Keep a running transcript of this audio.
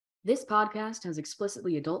This podcast has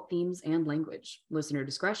explicitly adult themes and language. Listener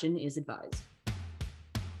discretion is advised.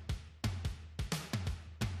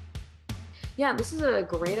 Yeah, this is a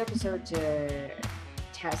great episode to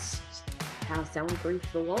test how soundproof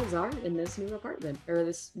the walls are in this new apartment, or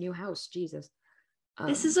this new house, Jesus.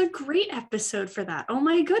 This is a great episode for that. Oh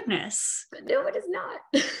my goodness. But no, it is not.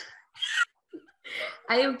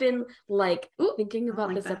 I have been thinking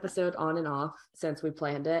about this episode on and off since we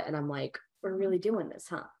planned it, and I'm like, we're really doing this,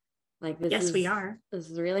 huh? We are. This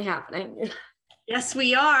is really happening. Yes,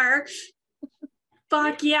 we are.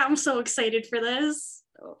 Fuck yeah, I'm so excited for this.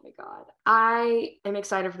 Oh my God. I am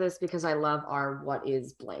excited for this because I love our What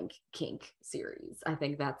is Blank Kink series. I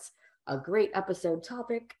think that's a great episode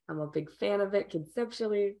topic. I'm a big fan of it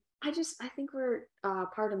conceptually. I think we're,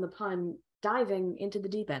 pardon the pun, diving into the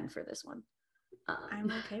deep end for this one.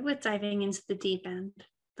 I'm okay with diving into the deep end.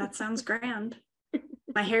 That sounds grand.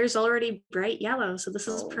 My hair is already bright yellow, so this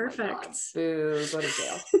is perfect. Boo, go to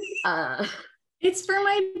jail. It's for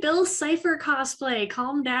my Bill Cipher cosplay.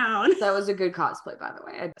 Calm down. That was a good cosplay, by the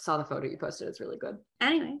way. I saw the photo you posted. It's really good.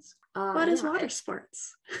 Anyways, what is water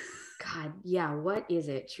sports? God, yeah, what is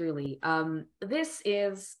it, truly? This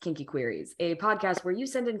is Kinky Queries, a podcast where you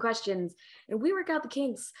send in questions and we work out the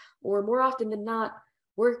kinks, or more often than not,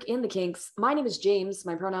 work in the kinks. My name is James.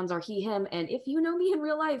 My pronouns are he, him, and if you know me in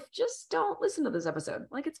real life, just don't listen to this episode.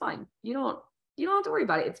 It's fine. You don't have to worry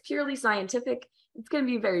about it. It's purely scientific. It's going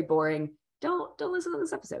to be very boring. Don't listen to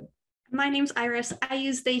this episode. My name's Iris. I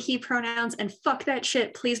use they, he pronouns, and fuck that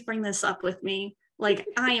shit. Please bring this up with me.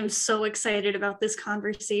 I am so excited about this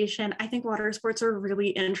conversation. I think water sports are really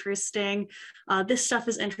interesting. This stuff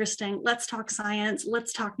is interesting. Let's talk science.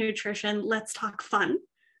 Let's talk nutrition. Let's talk fun.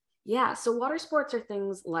 Yeah, so water sports are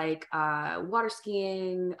things like water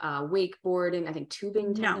skiing, wakeboarding. I think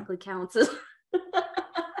tubing technically counts as...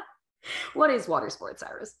 What is water sports,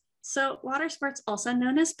 Iris? So water sports, also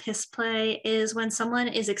known as piss play, is when someone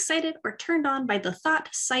is excited or turned on by the thought,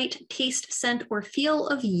 sight, taste, scent, or feel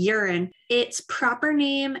of urine. Its proper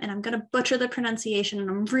name, and I'm going to butcher the pronunciation,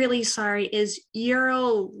 and I'm really sorry, is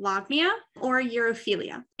urolagnia or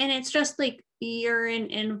urophilia. And it's just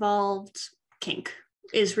urine-involved kink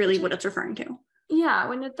is really what it's referring to.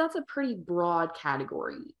 Yeah, that's a pretty broad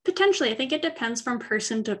category. Potentially, I think it depends from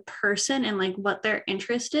person to person and what their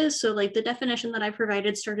interest is. So the definition that I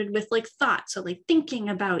provided started with thought. So thinking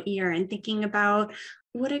about urine, thinking about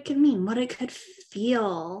what it could mean, what it could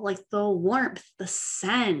feel, the warmth, the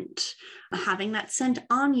scent, having that scent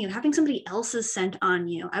on you, having somebody else's scent on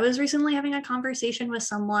you. I was recently having a conversation with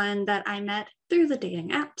someone that I met through the dating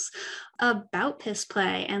apps about piss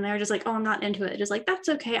play, and they're just oh, I'm not into it. Just that's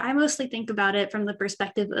okay. I mostly think about it from the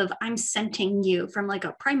perspective of I'm scenting you from a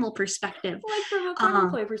primal perspective. From a primal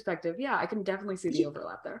play perspective. Yeah, I can definitely see the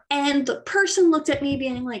overlap there. And the person looked at me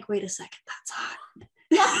being wait a second, that's hot.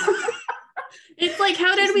 It's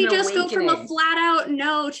how did we just go from a flat out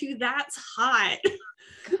no to that's hot?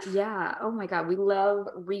 Yeah. Oh my God. We love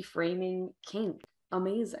reframing kink.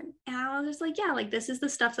 Amazing. And I was just yeah, this is the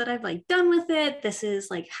stuff that I've done with it. This is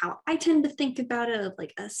how I tend to think about it, of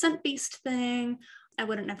a scent-based thing. I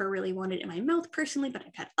wouldn't never really want it in my mouth personally, but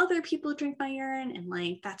I've had other people drink my urine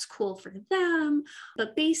and that's cool for them.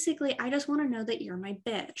 But basically, I just want to know that you're my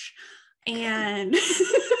bitch. And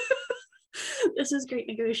this is great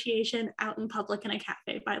negotiation out in public in a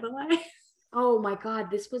cafe, by the way. Oh my God,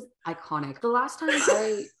 this was iconic. The last time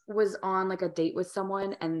I was on a date with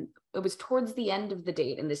someone, and it was towards the end of the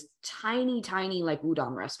date in this tiny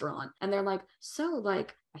udon restaurant. And they're so I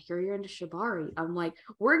hear you're into shibari. I'm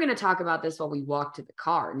we're going to talk about this while we walk to the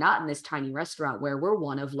car, not in this tiny restaurant where we're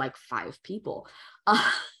one of 5 people.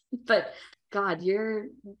 But God, you're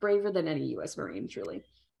braver than any U.S. Marine, truly.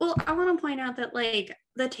 Well, I want to point out that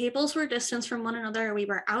the tables were distanced from one another. We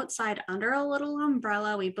were outside under a little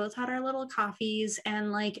umbrella. We both had our little coffees,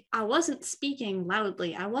 and I wasn't speaking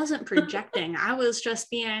loudly. I wasn't projecting. I was just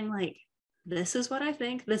being this is what I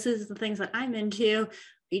think. This is the things that I'm into.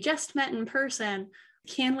 We just met in person.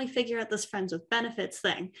 Can we figure out this friends with benefits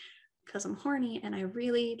thing? Because I'm horny and I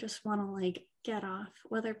really just want to get off,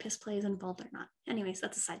 whether piss play is involved or not. Anyways,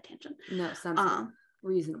 that's a side tangent. No, sounds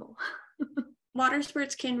reasonable. Water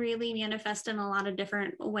sports can really manifest in a lot of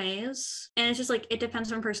different ways. And it's just it depends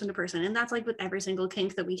from person to person. And that's with every single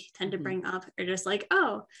kink that we tend to bring up. They're just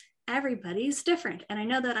oh, everybody's different. And I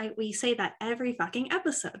know that we say that every fucking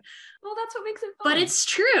episode. Well, that's what makes it fun. But it's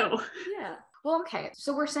true. Yeah. Well, okay.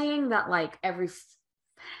 So we're saying that every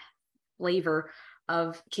flavor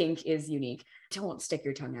of kink is unique. Don't stick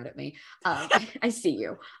your tongue out at me. I see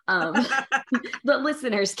you. The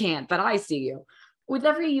listeners can't, but I see you. with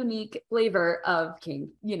every unique flavor of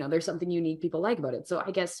kink, there's something unique people like about it. So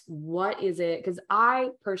I guess what is it? Because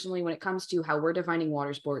I personally, when it comes to how we're defining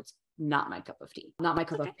water sports, not my cup of tea, not my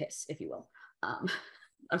cup of piss, if you will.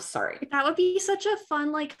 I'm sorry. That would be such a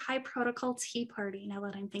fun, like, high protocol tea party now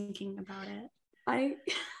that I'm thinking about it. I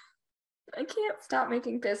can't stop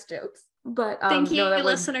making piss jokes. But thank you, no,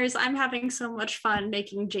 listeners. I'm having so much fun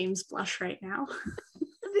making James blush right now.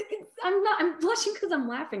 I'm blushing because I'm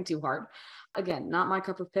laughing too hard. Again, not my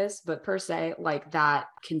cup of piss, but per se, like that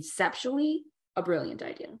conceptually, a brilliant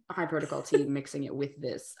idea. A high protocol tea mixing it with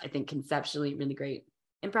this, I think conceptually really great.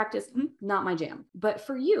 In practice, not my jam. But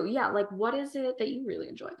for you, yeah, like what is it that you really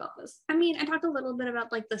enjoy about this? I mean, I talked a little bit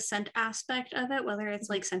about like the scent aspect of it, whether it's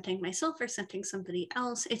like scenting myself or scenting somebody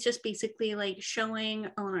else. It's just basically like showing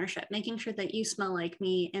ownership, making sure that you smell like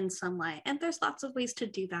me in some way. And there's lots of ways to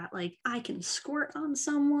do that. Like I can squirt on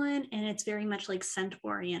someone and it's very much like scent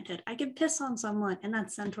oriented. I can piss on someone and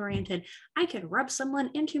that's scent oriented. I could rub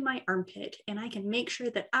someone into my armpit and I can make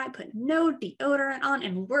sure that I put no deodorant on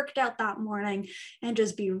and worked out that morning and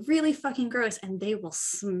just be really fucking gross and they will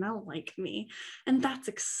smell like me. And that's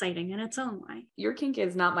exciting in its own way. Your kink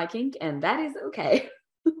is not my kink, and that is okay.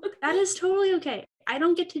 That is totally okay. I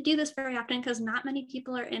don't get to do this very often because not many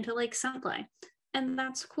people are into like scent play. And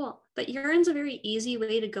that's cool. But urine's a very easy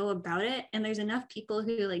way to go about it. And there's enough people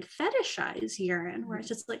who like fetishize urine where it's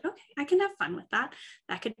just like, okay, I can have fun with that.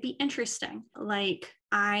 That could be interesting. Like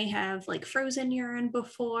I have like frozen urine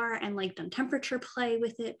before and like done temperature play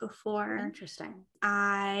with it before. Interesting.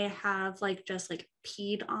 I have like just like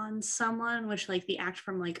peed on someone, which like the act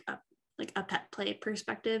from like a pet play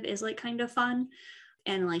perspective is like kind of fun.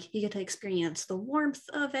 And like you get to experience the warmth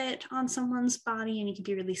of it on someone's body and you can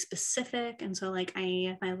be really specific. And so like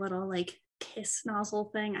my little like piss nozzle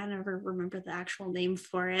thing, I never remember the actual name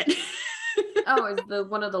for it. Oh, is the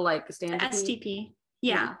one of the like stand the STP.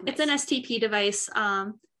 Yeah, nice. It's an STP device.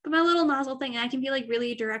 But my little nozzle thing, I can be like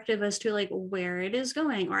really directive as to like where it is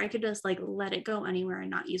going, or I could just like let it go anywhere and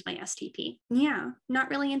not use my STP. Yeah, not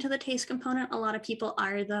really into the taste component. A lot of people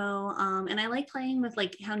are though. And I like playing with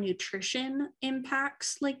like how nutrition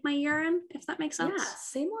impacts like my urine, if that makes sense. Yeah,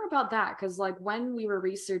 say more about that. Cause like when we were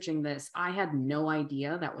researching this, I had no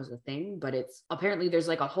idea that was a thing, but it's apparently there's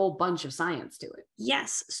like a whole bunch of science to it.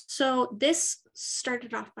 Yes. So this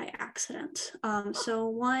started off by accident. So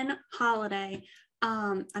one holiday,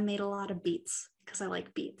 I made a lot of beets because I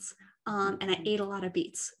like beets. And I ate a lot of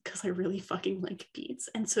beets because I really fucking like beets.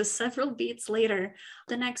 And so several beets later,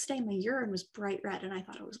 the next day, my urine was bright red and I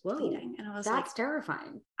thought it was bleeding. And I was that's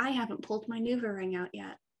terrifying. I haven't pulled my Nuva ring out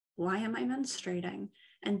yet. Why am I menstruating?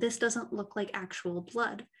 And this doesn't look like actual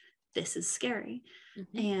blood. This is scary.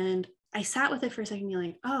 And I sat with it for a second and be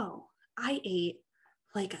like, oh, I ate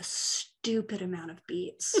like a stupid amount of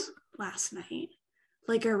beets last night.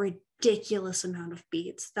 Like a ridiculous amount of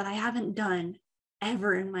beets that I haven't done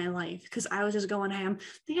ever in my life because I was just going ham.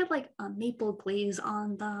 They had like a maple glaze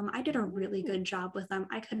on them. I did a really good job with them.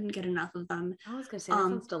 I couldn't get enough of them. I was gonna say that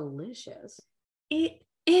sounds delicious. It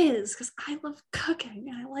is because I love cooking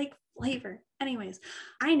and I like flavor. Anyways,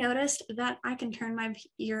 I noticed that I can turn my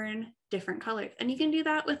urine different colors, and you can do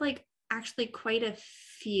that with like actually quite a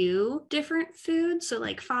few different foods. So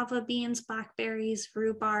like fava beans, blackberries,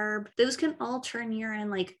 rhubarb, those can all turn urine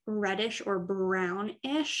like reddish or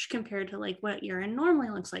brownish compared to like what urine normally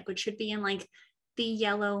looks like, which should be in like the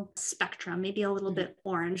yellow spectrum, maybe a little bit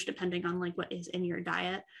orange, depending on like what is in your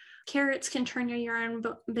diet. Carrots can turn your urine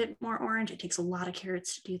a bit more orange. It takes a lot of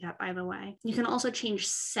carrots to do that, by the way. You can also change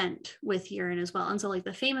scent with urine as well. And so like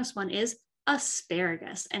the famous one is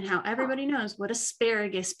asparagus, and how everybody knows what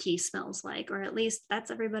asparagus pea smells like, or at least that's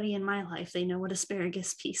everybody in my life. They know what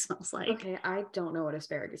asparagus pea smells like. Okay, I don't know what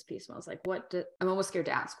asparagus pea smells like. I'm almost scared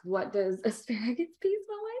to ask. What does asparagus pea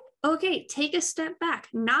smell like? Okay, take a step back.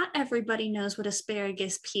 Not everybody knows what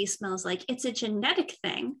asparagus pea smells like. It's a genetic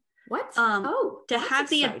thing. What? To have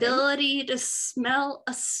the ability to smell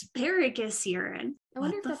asparagus urine. I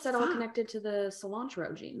wonder if that's at all connected to the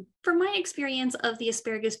cilantro gene. From my experience of the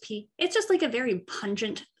asparagus pea, it's just like a very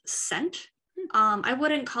pungent scent. I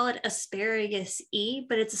wouldn't call it asparagus-y,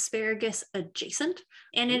 but it's asparagus adjacent.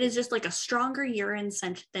 And it is just like a stronger urine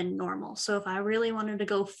scent than normal. So if I really wanted to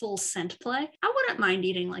go full scent play, I wouldn't mind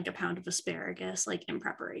eating like a pound of asparagus, like in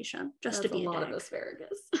preparation, just that's to be a lot of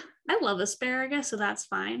asparagus. I love asparagus, so that's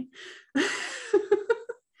fine.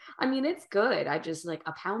 I mean, it's good. I just like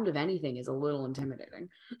a pound of anything is a little intimidating.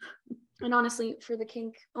 And honestly, for the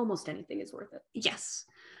kink, almost anything is worth it. Yes,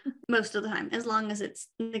 most of the time, as long as it's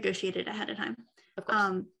negotiated ahead of time. Of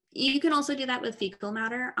course. You can also do that with fecal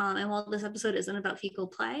matter. And while this episode isn't about fecal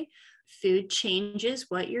play, food changes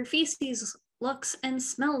what your feces looks and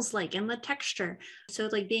smells like and the texture. So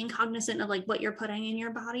like being cognizant of like what you're putting in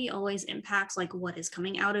your body always impacts like what is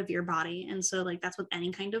coming out of your body. And so like that's with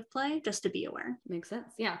any kind of play, just to be aware. Makes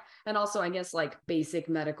sense. Yeah. And also, I guess, like basic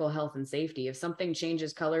medical health and safety. If something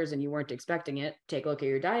changes colors and you weren't expecting it, take a look at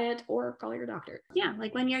your diet or call your doctor. Yeah,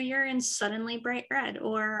 like when your urine's suddenly bright red.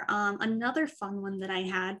 Or another fun one that I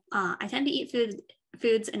had, I tend to eat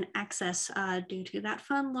foods in excess due to that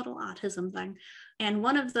fun little autism thing. And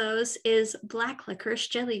one of those is black licorice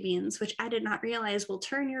jelly beans, which I did not realize will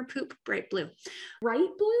turn your poop bright blue.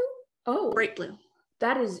 Bright blue? Oh, Bright blue.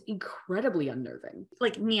 that is incredibly unnerving.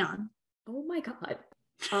 Like neon. Oh my God.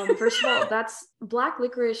 First of all, that's black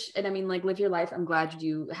licorice. And I mean, like, live your life. I'm glad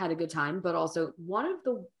you had a good time, but also one of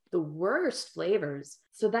the worst flavors.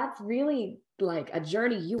 So that's really like a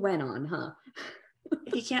journey you went on, huh?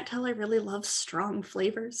 If you can't tell, I really love strong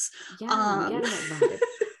flavors. Yeah, I'm getting that vibe.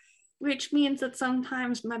 Which means that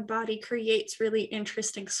sometimes my body creates really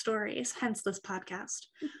interesting stories, hence this podcast.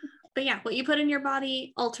 But yeah, what you put in your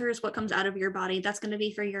body alters what comes out of your body. That's going to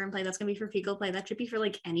be for urine play. That's going to be for fecal play. That should be for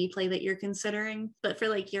like any play that you're considering. But for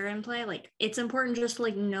like urine play, like it's important just to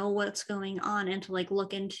like know what's going on and to like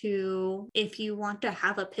look into if you want to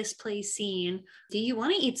have a piss play scene. Do you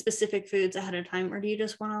want to eat specific foods ahead of time, or do you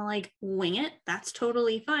just want to like wing it? That's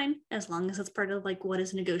totally fine as long as it's part of like what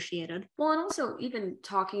is negotiated. Well, and also even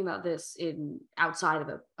talking about this in outside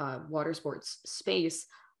of a water sports space,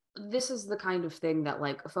 this is the kind of thing that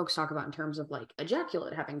like folks talk about in terms of like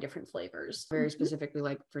ejaculate having different flavors, very specifically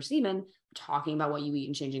like for semen, talking about what you eat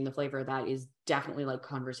and changing the flavor. That is definitely like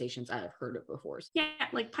conversations I have heard of before. Yeah,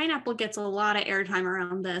 like pineapple gets a lot of airtime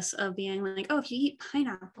around this of being like, oh, if you eat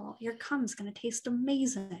pineapple, your cum's gonna taste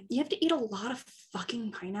amazing. You have to eat a lot of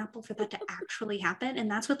fucking pineapple for that to actually happen.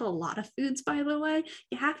 And that's with a lot of foods, by the way.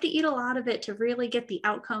 You have to eat a lot of it to really get the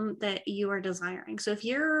outcome that you are desiring. So if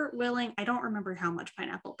you're willing, I don't remember how much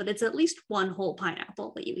pineapple, but it's at least one whole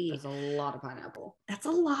pineapple that you eat. That's a lot of pineapple. That's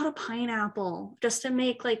a lot of pineapple just to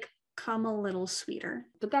make like come a little sweeter.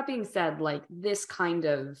 But that being said, like this kind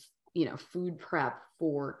of, food prep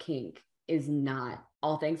for kink is not,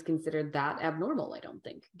 all things considered, that abnormal, I don't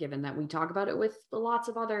think, given that we talk about it with lots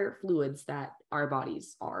of other fluids that our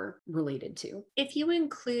bodies are related to. If you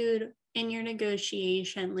include in your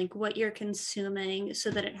negotiation like what you're consuming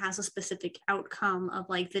so that it has a specific outcome of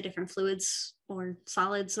like the different fluids or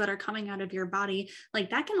solids that are coming out of your body, like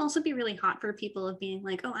that can also be really hot for people of being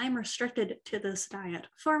like, oh, I'm restricted to this diet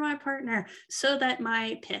for my partner so that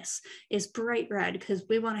my piss is bright red because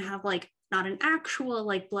we want to have like not an actual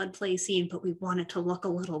like blood play scene, but we want it to look a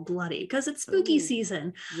little bloody because it's spooky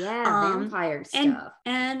season. Yeah, vampire stuff.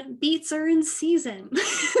 And beets are in season.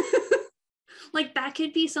 Like that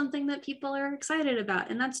could be something that people are excited about,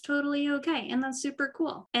 and that's totally okay, and that's super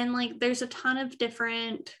cool. And like there's a ton of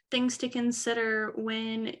different things to consider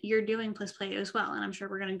when you're doing plus play as well, and I'm sure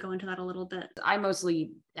we're going to go into that a little bit. I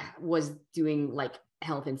mostly was doing like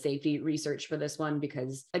health and safety research for this one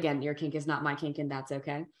because, again, your kink is not my kink, and that's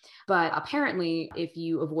okay. But apparently, if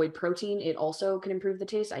you avoid protein, it also can improve the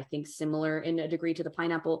taste. I think similar in a degree to the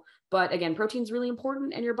pineapple. But again, protein's really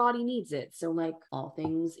important and your body needs it. So like all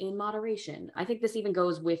things in moderation. I think this even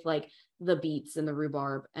goes with like the beets and the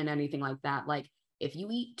rhubarb and anything like that. Like if you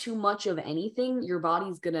eat too much of anything, your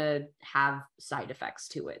body's gonna have side effects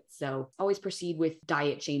to it. So always proceed with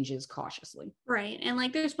diet changes cautiously. Right. And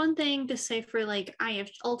like there's one thing to say for like I have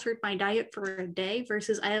altered my diet for a day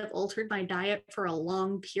versus I have altered my diet for a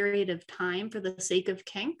long period of time for the sake of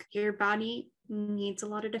kink. Your body needs a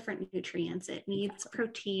lot of different nutrients. It needs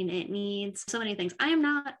protein. It needs so many things. I am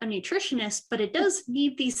not a nutritionist, but it does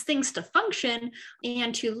need these things to function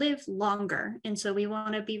and to live longer. And so we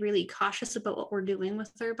want to be really cautious about what we're doing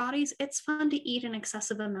with our bodies. It's fun to eat an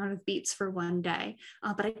excessive amount of beets for one day,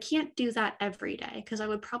 but I can't do that every day because I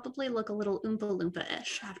would probably look a little Oompa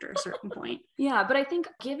Loompa-ish after a certain point. Yeah, but I think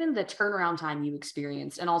given the turnaround time you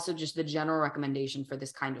experienced and also just the general recommendation for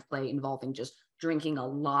this kind of play involving just drinking a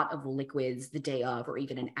lot of liquids the day of or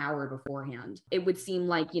even an hour beforehand, it would seem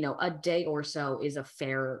like, a day or so is a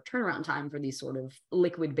fair turnaround time for these sort of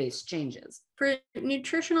liquid-based changes. For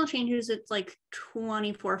nutritional changes, it's like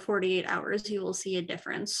 24, 48 hours, you will see a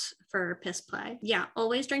difference for piss play. Yeah,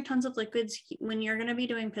 always drink tons of liquids. When you're going to be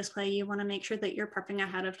doing piss play, you want to make sure that you're prepping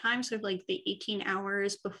ahead of time. So like the 18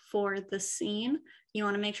 hours before the scene, you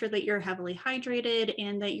want to make sure that you're heavily hydrated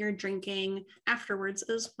and that you're drinking afterwards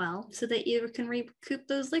as well so that you can recoup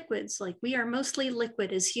those liquids. Like we are mostly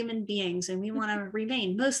liquid as human beings and we want to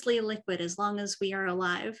remain mostly liquid as long as we are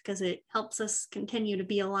alive because it helps us continue to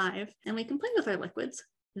be alive and we can play with our liquids.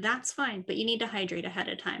 that's fine, but you need to hydrate ahead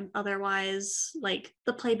of time. Otherwise, like,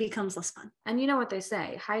 the play becomes less fun. And you know what they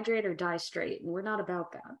say, hydrate or die straight. And we're not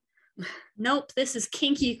about that. Nope, this is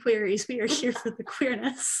Kinky Queries. We are here for the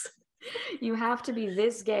queerness. You have to be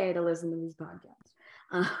this gay to listen to these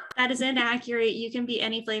podcasts. That is inaccurate. You can be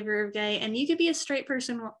any flavor of gay, and you could be a straight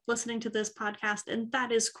person listening to this podcast, and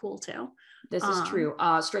that is cool too. This is true.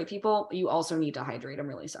 Straight people, you also need to hydrate. I'm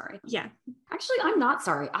really sorry. Yeah. Actually, I'm not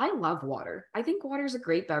sorry. I love water. I think water is a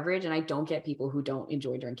great beverage, and I don't get people who don't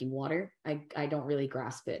enjoy drinking water. I don't really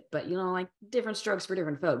grasp it, but you know, like different strokes for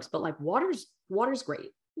different folks. But like water's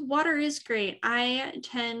great. Water is great. I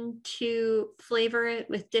tend to flavor it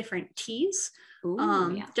with different teas.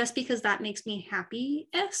 Ooh, yeah. Just because that makes me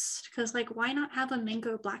happiest. Because like, why not have a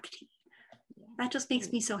mango black tea? That just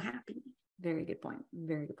makes me so happy. Very good point.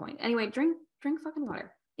 Very good point. Anyway, drink fucking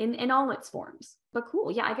water in all its forms. But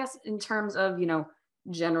cool. Yeah, I guess in terms of, you know,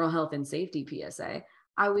 general health and safety PSA,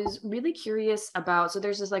 I was really curious about, so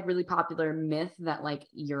there's this like really popular myth that like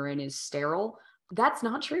urine is sterile. That's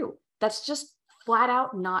not true. That's just flat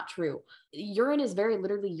out not true. Urine is very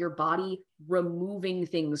literally your body removing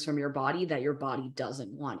things from your body that your body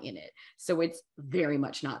doesn't want in it. So it's very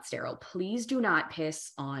much not sterile. Please do not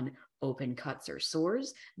piss on open cuts or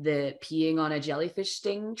sores. The peeing on a jellyfish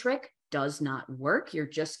sting trick does not work. You're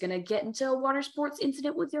just going to get into a water sports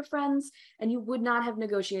incident with your friends, and you would not have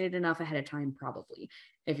negotiated enough ahead of time, probably,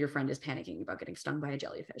 if your friend is panicking about getting stung by a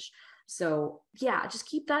jellyfish. So yeah, just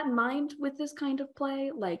keep that in mind with this kind of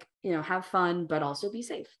play. Like, you know, have fun, but also be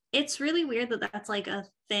safe. It's really weird that that's like a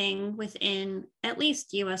thing within at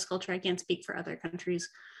least US culture. I can't speak for other countries,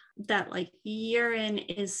 that like urine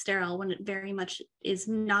is sterile when it very much is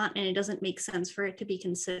not, and it doesn't make sense for it to be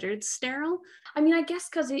considered sterile. I mean, I guess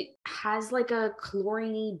because it has like a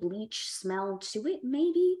chlorine bleach smell to it,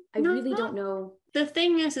 maybe. I really don't know. The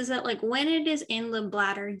thing is that like when it is in the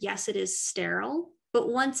bladder, yes, it is sterile. But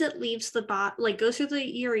once it leaves the body, like goes through the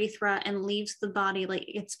urethra and leaves the body, like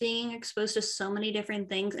it's being exposed to so many different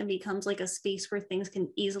things and becomes like a space where things can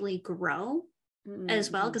easily grow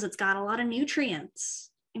as well, because it's got a lot of nutrients.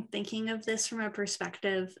 I'm thinking of this from a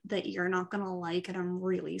perspective that you're not going to like, and I'm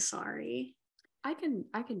really sorry. I can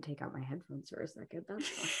take out my headphones for a second. That's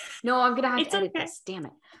fine. No, I'm going to have to edit this. Damn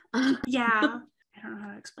it. Yeah. I don't know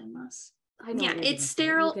how to explain this. I know. Yeah, it's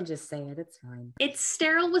sterile. You can just say it. It's fine. It's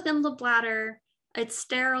sterile within the bladder. It's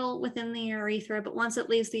sterile within the urethra, but once it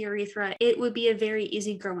leaves the urethra, it would be a very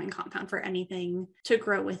easy growing compound for anything to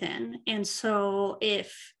grow within. And so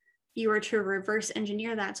if you were to reverse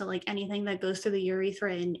engineer that, so like anything that goes through the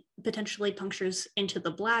urethra and potentially punctures into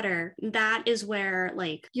the bladder, that is where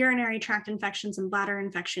like urinary tract infections and bladder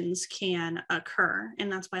infections can occur.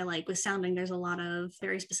 And that's why like with sounding, there's a lot of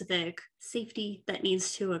very specific safety that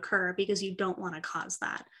needs to occur, because you don't want to cause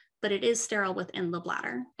that. But it is sterile within the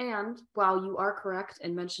bladder. And while you are correct,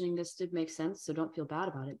 and mentioning this did make sense, so don't feel bad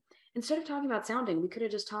about it, instead of talking about sounding, we could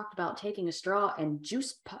have just talked about taking a straw and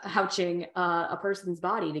juice pouching a person's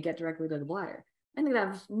body to get directly to the bladder. I think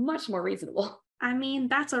that's much more reasonable. I mean,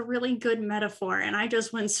 that's a really good metaphor, and I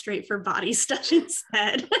just went straight for body stuff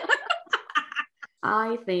instead.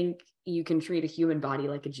 I think you can treat a human body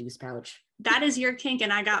like a juice pouch. That is your kink,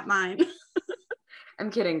 and I got mine. I'm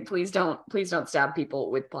kidding. Please don't stab people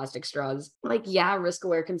with plastic straws. Like, yeah,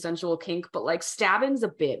 risk-aware consensual kink, but like stabbing's a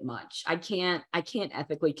bit much. I can't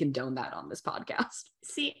ethically condone that on this podcast.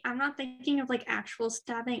 See, I'm not thinking of like actual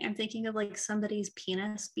stabbing. I'm thinking of like somebody's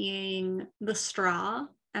penis being the straw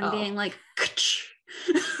and being like,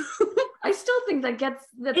 I still think that gets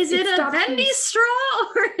that. Is it a bendy straw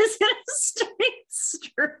or is it a straight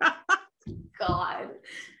straw? God.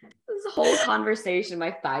 This whole conversation,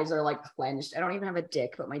 my thighs are like clenched. I don't even have a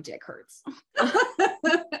dick, but my dick hurts. You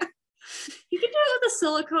can do it with a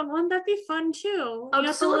silicone one. That'd be fun too.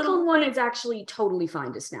 A silicone one is actually totally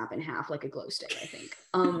fine to snap in half like a glow stick, I think.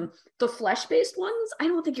 The flesh-based ones, I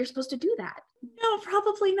don't think you're supposed to do that. No,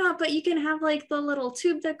 probably not. But you can have like the little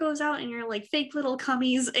tube that goes out and your like fake little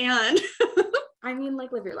cummies, and I mean,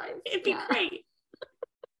 like, live your life. It'd be great.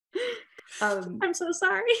 I'm so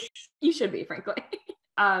sorry. You should be, frankly.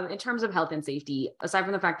 In terms of health and safety, aside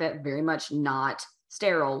from the fact that very much not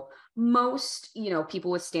sterile, most,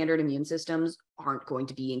 people with standard immune systems aren't going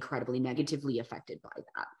to be incredibly negatively affected by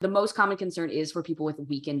that. The most common concern is for people with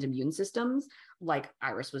weakened immune systems. Like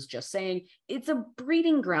Iris was just saying, it's a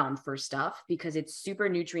breeding ground for stuff because it's super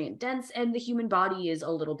nutrient dense and the human body is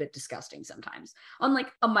a little bit disgusting sometimes on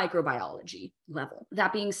like a microbiology level.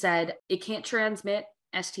 That being said, it can't transmit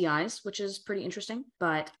STIs, which is pretty interesting,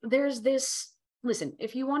 but there's this listen,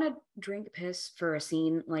 if you want to drink piss for a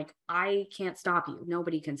scene, like, I can't stop you.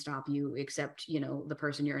 Nobody can stop you except, the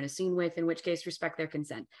person you're in a scene with, in which case respect their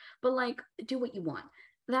consent. But like, do what you want.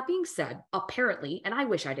 That being said, apparently, and I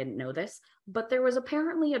wish I didn't know this, but there was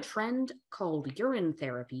apparently a trend called urine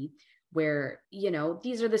therapy where,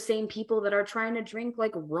 these are the same people that are trying to drink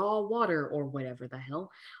like raw water or whatever the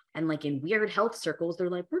hell. And like in weird health circles, they're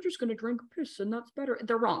like, we're just going to drink piss and that's better.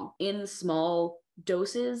 They're wrong. In small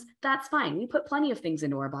doses, that's fine. We put plenty of things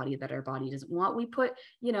into our body that our body doesn't want. We put,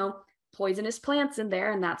 poisonous plants in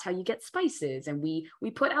there, and that's how you get spices. And we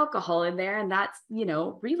put alcohol in there, and that's,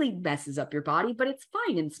 really messes up your body, but it's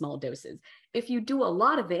fine in small doses. If you do a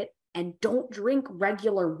lot of it and don't drink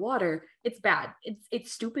regular water, it's bad.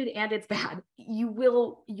 It's stupid and it's bad. You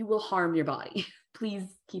will harm your body. Please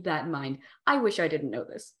keep that in mind. I wish I didn't know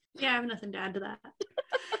this. Yeah, I have nothing to add to that.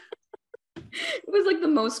 It was like the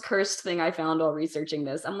most cursed thing I found while researching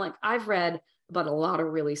this. I'm like, I've read about a lot of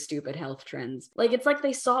really stupid health trends. Like, it's like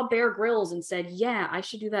they saw Bear Grylls and said, yeah, I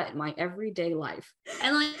should do that in my everyday life.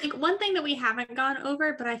 And like one thing that we haven't gone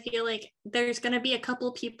over, but I feel like there's going to be a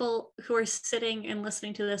couple people who are sitting and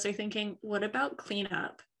listening to this are thinking, what about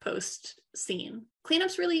cleanup post scene?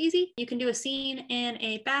 Cleanup's really easy. You can do a scene in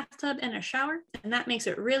a bathtub and a shower, and that makes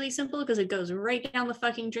it really simple because it goes right down the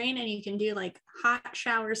fucking drain, and you can do like hot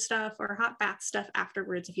shower stuff or hot bath stuff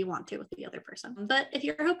afterwards if you want to with the other person. But if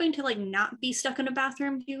you're hoping to like not be stuck in a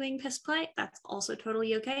bathroom doing piss play, that's also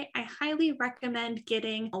totally okay. I highly recommend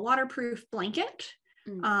getting a waterproof blanket.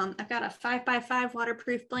 I've got a 5x5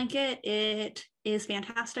 waterproof blanket. It is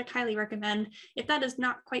fantastic. Highly recommend. If that is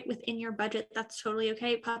not quite within your budget, that's totally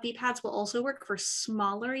okay. Puppy pads will also work for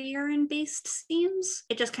smaller urine-based scenes.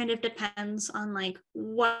 It just kind of depends on like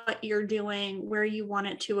what you're doing, where you want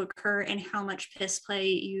it to occur, and how much piss play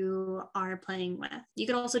you are playing with. You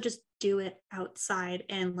could also just do it outside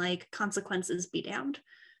and like consequences be damned.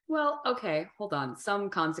 Well, okay, hold on. Some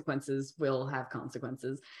consequences will have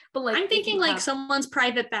consequences, but like I'm thinking like someone's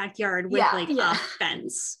private backyard with a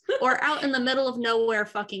fence or out in the middle of nowhere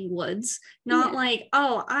fucking woods. Not like,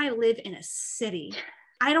 oh, I live in a city.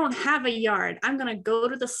 I don't have a yard. I'm gonna go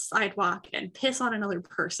to the sidewalk and piss on another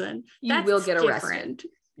person. You will get arrested.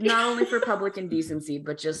 Not only for public indecency,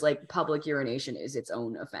 but just like public urination is its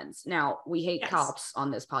own offense. Now, we hate cops on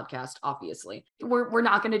this podcast, obviously. We're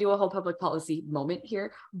not going to do a whole public policy moment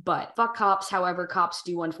here, but fuck cops. However, cops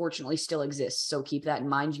do unfortunately still exist. So keep that in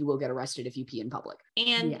mind. You will get arrested if you pee in public.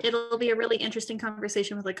 And it'll be a really interesting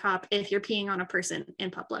conversation with a cop if you're peeing on a person in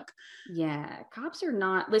public. Yeah, cops are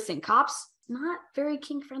not, listen, cops not very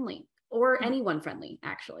kink friendly. Or anyone friendly,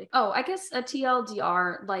 actually. Oh, I guess a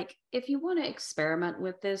TLDR, like, if you want to experiment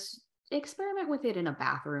with this, experiment with it in a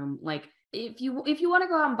bathroom. Like, if you want to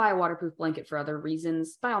go out and buy a waterproof blanket for other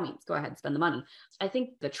reasons, by all means, go ahead and spend the money. I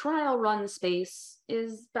think the trial run space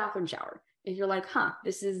is bathroom shower. If you're like,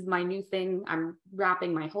 this is my new thing, I'm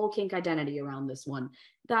wrapping my whole kink identity around this one,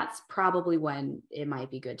 that's probably when it might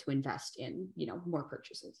be good to invest in, more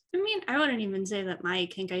purchases. I mean, I wouldn't even say that my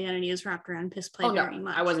kink identity is wrapped around piss play very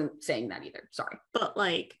much. I wasn't saying that either. Sorry. But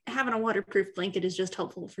like having a waterproof blanket is just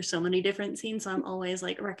helpful for so many different scenes. So I'm always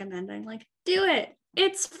like recommending, like, do it.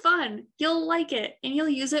 It's fun. You'll like it. And you'll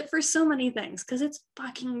use it for so many things because it's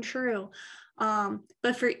fucking true.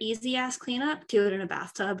 But for easy ass cleanup, do it in a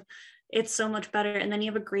bathtub. It's so much better. And then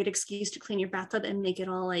you have a great excuse to clean your bathtub and make it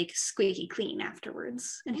all like squeaky clean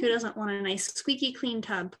afterwards. And who doesn't want a nice squeaky clean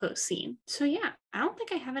tub post scene? So yeah, I don't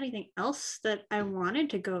think I have anything else that I wanted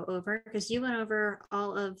to go over because you went over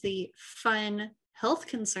all of the fun health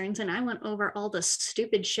concerns and I went over all the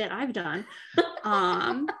stupid shit I've done.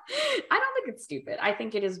 I don't think it's stupid. I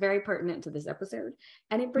think it is very pertinent to this episode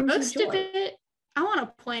and it brings most you joy. Of it, I want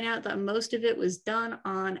to point out that most of it was done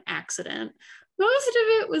on accident. Most of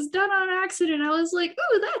it was done on accident. I was like,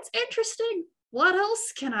 ooh, that's interesting. What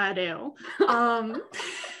else can I do?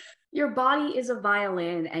 Your body is a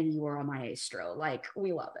violin and you are a maestro. Like,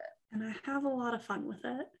 we love it. And I have a lot of fun with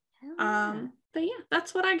it. But yeah,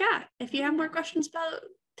 that's what I got. If you have more questions about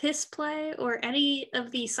piss play or any of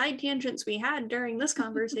the side tangents we had during this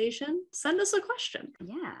conversation, send us a question.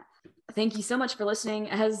 Yeah. Thank you so much for listening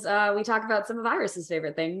as we talk about some of Iris's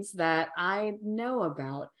favorite things that I know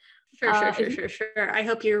about. Sure. I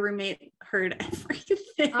hope your roommate heard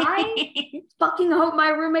everything. I fucking hope my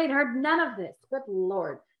roommate heard none of this. Good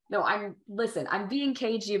Lord. No, I'm being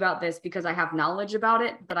cagey about this because I have knowledge about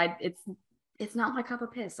it, but it's not my cup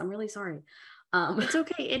of piss. I'm really sorry. It's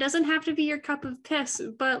okay. It doesn't have to be your cup of piss,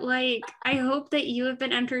 but like, I hope that you have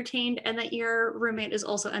been entertained and that your roommate is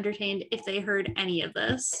also entertained if they heard any of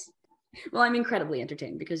this. Well, I'm incredibly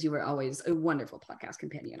entertained because you were always a wonderful podcast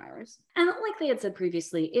companion, Iris. And like they had said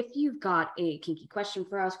previously, if you've got a kinky question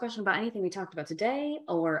for us, question about anything we talked about today,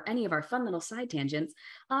 or any of our fun little side tangents,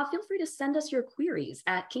 feel free to send us your queries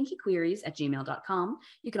at kinkyqueries@gmail.com.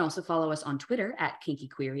 You can also follow us on Twitter at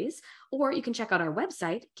kinkyqueries, or you can check out our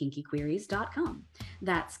website, kinkyqueries.com.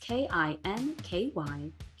 That's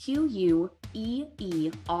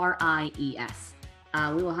KINKYQUEERIES.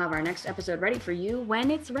 We will have our next episode ready for you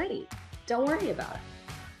when it's ready. Don't worry about it.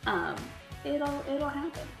 It'll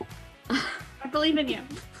happen. I believe in you.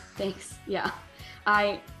 Thanks. Yeah.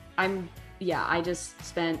 I just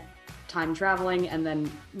spent time traveling and then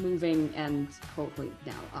moving, and hopefully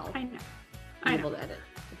now I'll be able to edit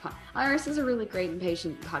the pod. Iris is a really great and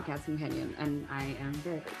patient podcast companion, and I am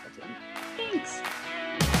very grateful to him. Thanks.